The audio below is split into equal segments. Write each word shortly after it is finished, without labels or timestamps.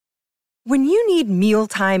When you need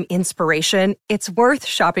mealtime inspiration, it's worth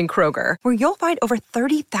shopping Kroger, where you'll find over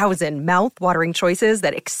 30,000 mouth-watering choices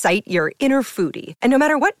that excite your inner foodie. And no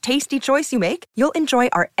matter what tasty choice you make, you'll enjoy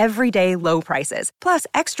our everyday low prices, plus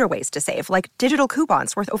extra ways to save, like digital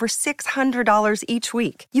coupons worth over $600 each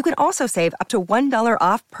week. You can also save up to $1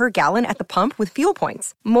 off per gallon at the pump with fuel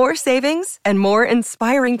points. More savings and more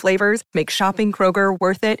inspiring flavors make shopping Kroger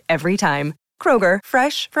worth it every time. Kroger,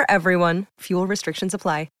 fresh for everyone. Fuel restrictions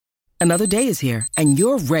apply. Another day is here, and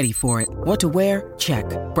you're ready for it. What to wear? Check.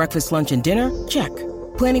 Breakfast, lunch, and dinner? Check.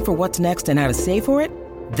 Planning for what's next and how to save for it?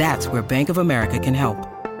 That's where Bank of America can help.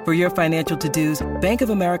 For your financial to-dos, Bank of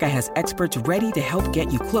America has experts ready to help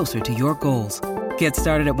get you closer to your goals. Get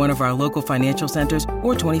started at one of our local financial centers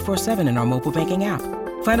or 24/7 in our mobile banking app.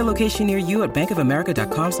 Find a location near you at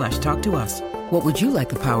bankofamerica.com/talktous. What would you like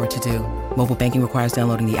the power to do? Mobile banking requires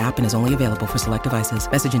downloading the app and is only available for select devices.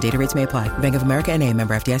 Message and data rates may apply. Bank of America N.A.,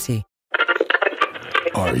 member FDIC.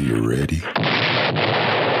 Are you ready?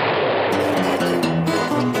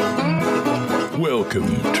 Welcome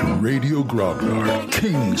to Radio Grognard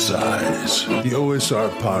King Size, the OSR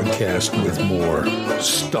podcast with more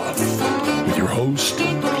stuff, with your host,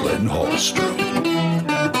 Glenn Hallstrom.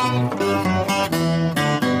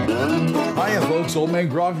 Hiya, folks. Old Man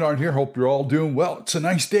Grognard here. Hope you're all doing well. It's a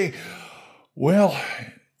nice day. Well,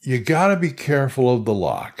 you got to be careful of the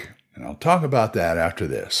lock, and I'll talk about that after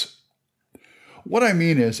this. What I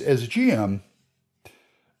mean is, as a GM,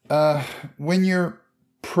 when you're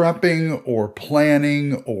prepping or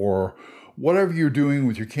planning or whatever you're doing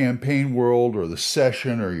with your campaign world or the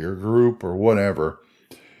session or your group or whatever,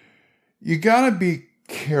 you got to be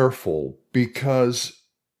careful because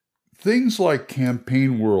things like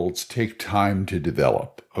campaign worlds take time to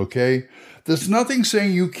develop, okay? There's nothing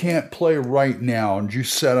saying you can't play right now and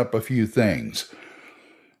just set up a few things.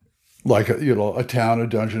 Like, a town, a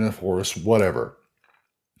dungeon, a forest, whatever.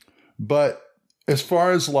 But as far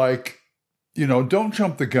as don't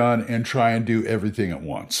jump the gun and try and do everything at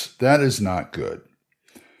once. That is not good.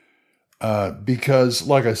 Because,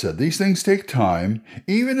 like I said, these things take time.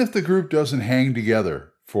 Even if the group doesn't hang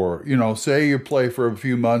together for, say you play for a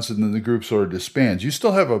few months and then the group sort of disbands, you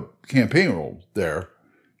still have a campaign world there,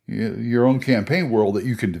 your own campaign world that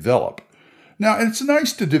you can develop. Now, it's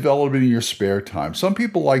nice to develop it in your spare time. Some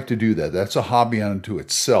people like to do that. That's a hobby unto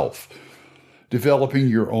itself, developing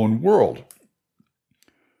your own world.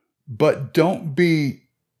 But don't be,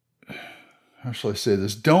 how shall I say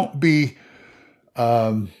this? Don't be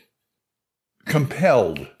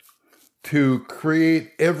compelled to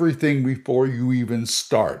create everything before you even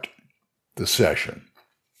start the session.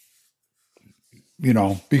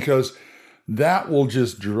 Because that will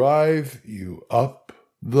just drive you up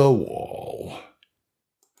the wall.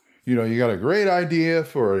 You got a great idea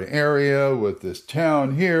for an area with this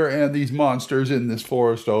town here and these monsters in this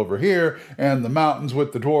forest over here and the mountains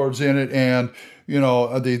with the dwarves in it and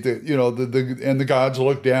the gods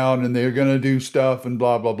look down and they're going to do stuff and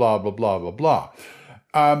blah blah blah blah blah blah blah.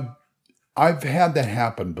 I've had that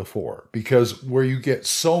happen before because where you get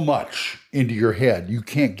so much into your head you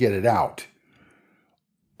can't get it out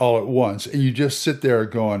all at once and you just sit there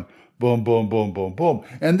going boom, boom, boom, boom, boom.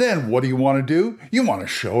 And then what do you want to do? You want to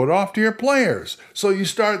show it off to your players. So you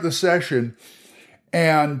start the session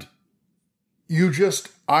and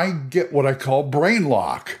I get what I call brain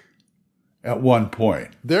lock at one point.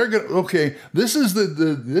 They're going to, okay, this is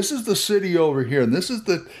the city over here and this is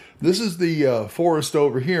the forest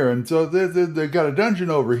over here. And so they got a dungeon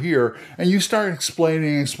over here and you start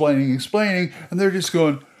explaining, and they're just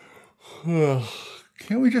going,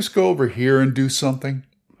 can't we just go over here and do something?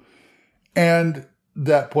 And at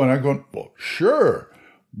that point, I'm going, well, sure.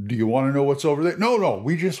 Do you want to know what's over there? No,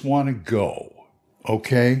 we just want to go.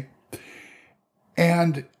 Okay?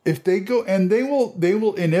 And if they go, and they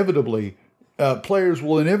will inevitably, players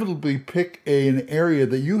will inevitably pick an area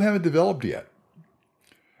that you haven't developed yet.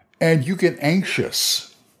 And you get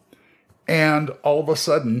anxious. And all of a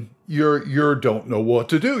sudden, you don't know what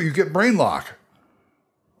to do. You get brain lock.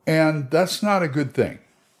 And that's not a good thing.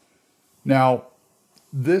 Now,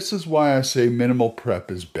 this is why I say minimal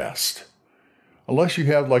prep is best. Unless you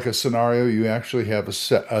have like a scenario, you actually have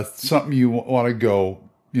something you want to go,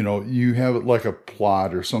 you have it like a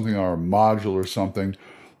plot or something or a module or something,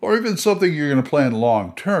 or even something you're going to plan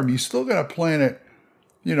long term, you still got to plan it,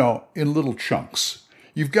 in little chunks.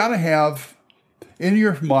 You've got to have, in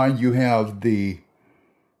your mind, you have the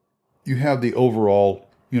overall,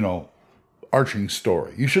 arching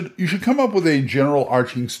story. You should come up with a general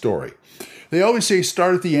arching story. They always say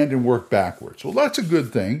start at the end and work backwards. Well, that's a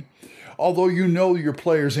good thing. Although you know your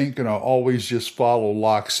players ain't going to always just follow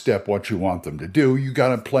lockstep what you want them to do. You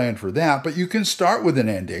got to plan for that, but you can start with an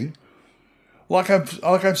ending. Like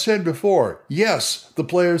I've said before, yes, the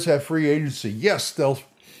players have free agency. Yes, they'll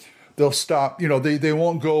stop. They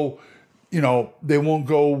won't go. They won't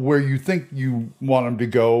go where you think you want them to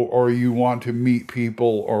go, or you want to meet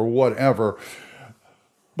people or whatever.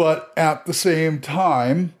 But at the same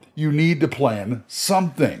time, you need to plan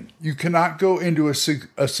something. You cannot go into a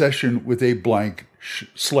session with a blank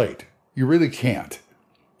slate. You really can't.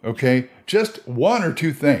 Okay? Just one or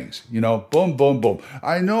two things. Boom, boom, boom.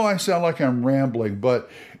 I know I sound like I'm rambling, but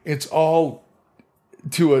it's all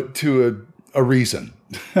to a reason.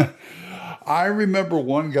 I remember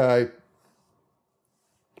one guy.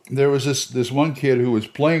 There was this one kid who was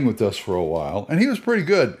playing with us for a while, and he was pretty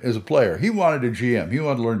good as a player. He wanted a GM. He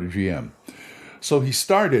wanted to learn to GM. So he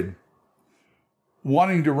started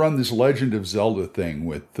wanting to run this Legend of Zelda thing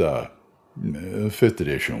with 5th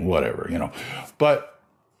edition, whatever, But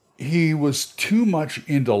he was too much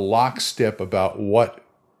into lockstep about what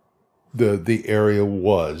the area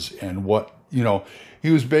was and what, he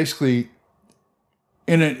was basically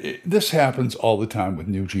this happens all the time with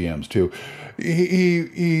new GMs too.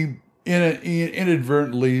 He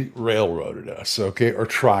inadvertently railroaded us, okay, or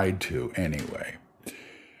tried to anyway.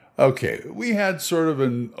 Okay, we had sort of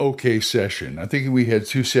an okay session. I think we had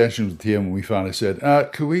 2 sessions with him, and we finally said,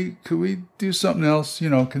 could we do something else?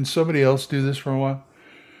 Can somebody else do this for a while?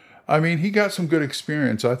 I mean, he got some good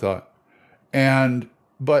experience, I thought.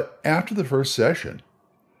 But after the first session,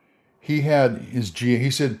 he had his GM.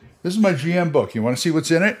 He said, "This is my GM book. You want to see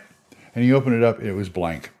what's in it?" And he opened it up, and it was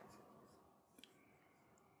blank.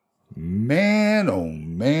 Man, oh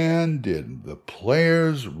man, did the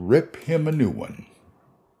players rip him a new one.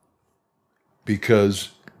 Because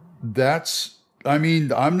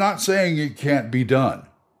I'm not saying it can't be done,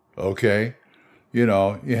 okay? You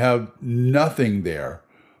have nothing there,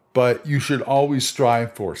 but you should always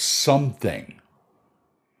strive for something.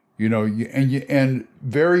 And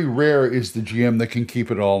very rare is the GM that can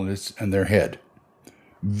keep it all in their head.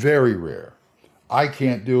 Very rare. I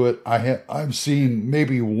can't do it. I've seen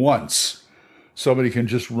maybe once somebody can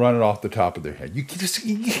just run it off the top of their head. You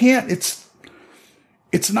can't.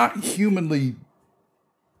 It's not humanly,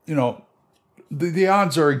 the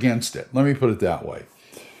odds are against it. Let me put it that way.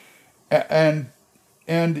 And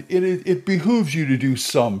it behooves you to do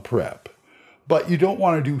some prep, but you don't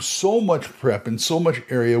want to do so much prep in so much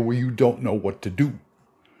area where you don't know what to do.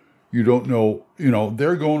 You don't know,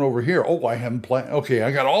 they're going over here. Oh, I haven't planned. Okay,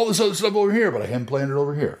 I got all this other stuff over here, but I haven't planned it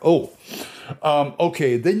over here.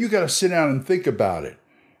 Okay. Then you got to sit down and think about it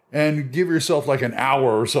and give yourself like an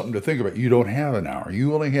hour or something to think about. You don't have an hour.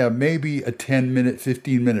 You only have maybe a 10-minute,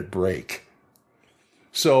 15-minute break.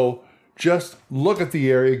 So just look at the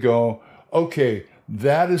area, go, okay,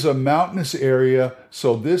 that is a mountainous area.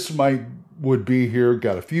 So this would be here.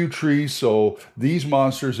 Got a few trees. So these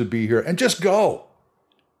monsters would be here, and just go.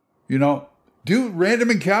 Do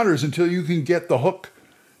random encounters until you can get the hook.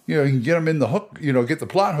 You can get them in the hook, get the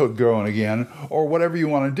plot hook going again, or whatever you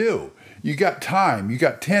want to do. You got time. You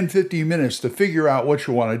got 10, 15 minutes to figure out what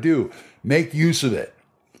you want to do. Make use of it.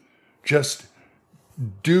 Just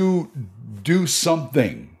do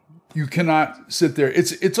something. You cannot sit there.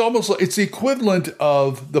 It's almost like it's the equivalent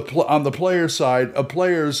of on the player side of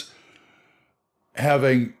players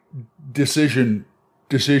having decision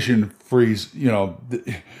freeze.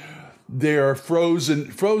 They are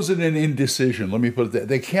frozen in indecision. Let me put it that.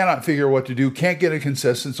 They cannot figure what to do, can't get a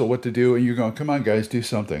consensus of what to do, and you're going, come on, guys, do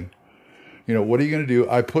something. What are you going to do?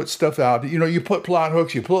 I put stuff out. You put plot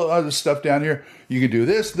hooks, you put other stuff down here. You can do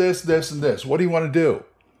this, this, this, and this. What do you want to do?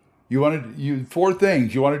 You 4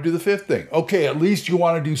 things. You want to do the 5th thing. Okay, at least you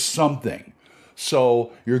want to do something.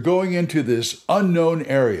 So you're going into this unknown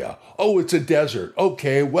area. Oh, it's a desert.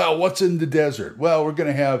 Okay, well, what's in the desert? Well, we're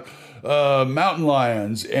going to have mountain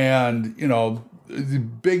lions and,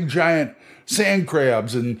 big giant sand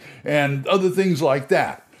crabs and other things like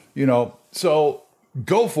that, So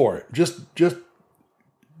go for it. Just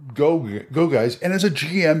go guys. And as a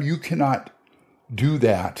GM, you cannot do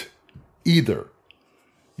that either.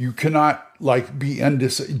 You cannot be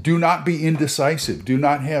indecisive. Do not be indecisive. Do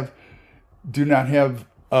not have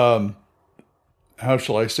how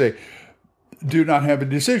shall I say? Do not have a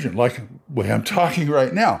decision like the way I'm talking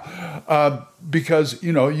right now, because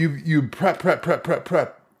you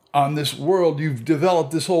prep on this world. You've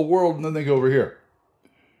developed this whole world, and then they go over here,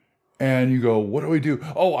 and you go, "What do we do?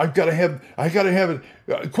 Oh, I gotta have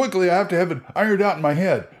it quickly. I have to have it ironed out in my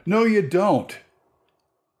head." No, you don't.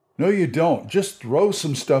 No, you don't. Just throw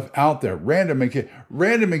some stuff out there. Random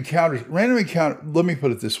encounters. Let me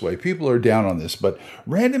put it this way. People are down on this, but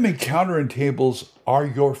random encounter and tables are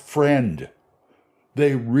your friend.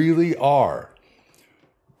 They really are.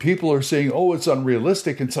 People are saying, oh, it's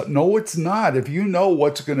unrealistic. And so, no, it's not. If you know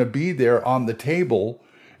what's going to be there on the table,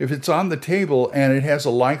 if it's on the table and it has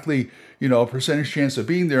a likely, percentage chance of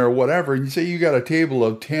being there or whatever, and you say you got a table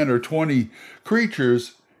of 10 or 20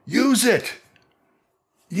 creatures, use it.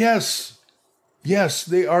 Yes,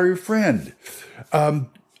 they are your friend. And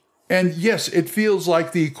yes, it feels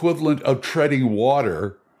like the equivalent of treading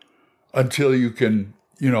water until you can,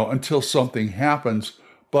 until something happens.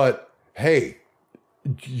 But hey,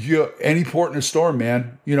 any port in a storm,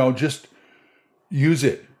 man, just use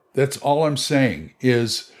it. That's all I'm saying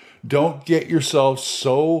is don't get yourself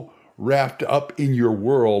so wrapped up in your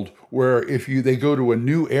world where if they go to a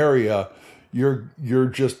new area, you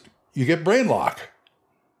get brain lock.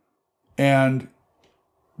 And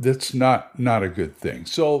that's not a good thing.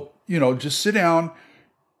 So, just sit down,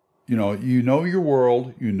 you know your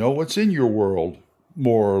world, you know what's in your world,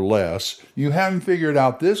 more or less. You haven't figured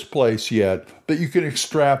out this place yet, but you can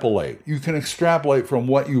extrapolate. You can extrapolate from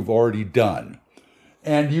what you've already done.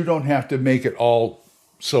 And you don't have to make it all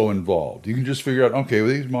so involved. You can just figure out, okay,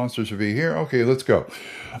 well, these monsters will be here. Okay, let's go.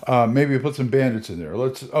 Maybe put some bandits in there.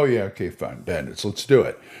 Fine, bandits, let's do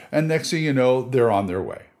it. And next thing you know, they're on their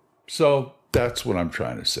way. So that's what I'm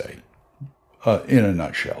trying to say in a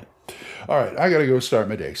nutshell. All right, I got to go start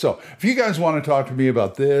my day. So if you guys want to talk to me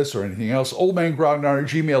about this or anything else,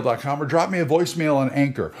 oldmangrognard@gmail.com or drop me a voicemail on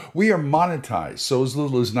Anchor. We are monetized, so as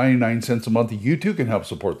little as 99 cents a month, you too can help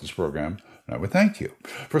support this program. And I would thank you.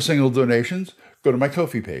 For single donations, go to my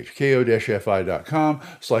Ko-fi page,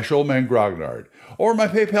 ko-fi.com/oldmangrognard, or my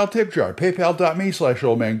PayPal tip jar,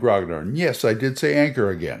 paypal.me/oldmangrognard. And yes, I did say Anchor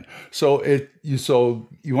again. So you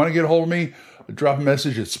want to get a hold of me, drop a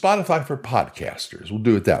message at Spotify for podcasters. We'll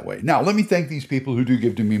do it that way. Now, let me thank these people who do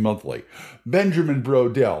give to me monthly. Benjamin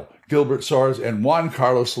Brodell, Gilbert Sars, and Juan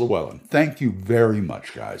Carlos Llewellyn. Thank you very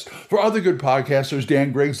much, guys. For other good podcasters,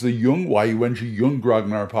 Dan Gregg's The Jung, Y-U-N-G, Jung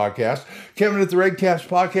Grognard podcast, Kevin at the Red Caps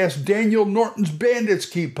podcast, Daniel Norton's Bandits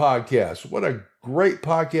Keep podcast. What a great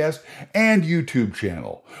podcast and YouTube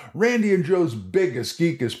channel. Randy and Joe's Biggest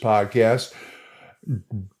Geekest podcast.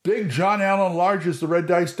 Big John Allen Large's The Red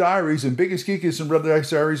Dice Diaries, and Biggest Geekest and Red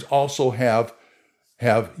Dice Diaries also have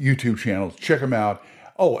YouTube channels. Check them out.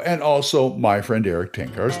 Oh, and also my friend Eric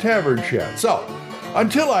Tenkar's Tavern Chat. So,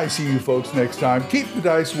 until I see you folks next time, keep the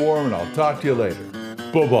dice warm, and I'll talk to you later.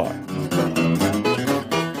 Bye-bye.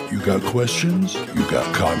 You got questions? You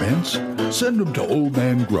got comments? Send them to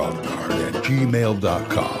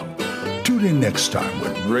oldmangrognard@gmail.com. Tune in next time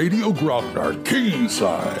when Radio Grognard King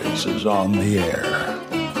Size is on the air.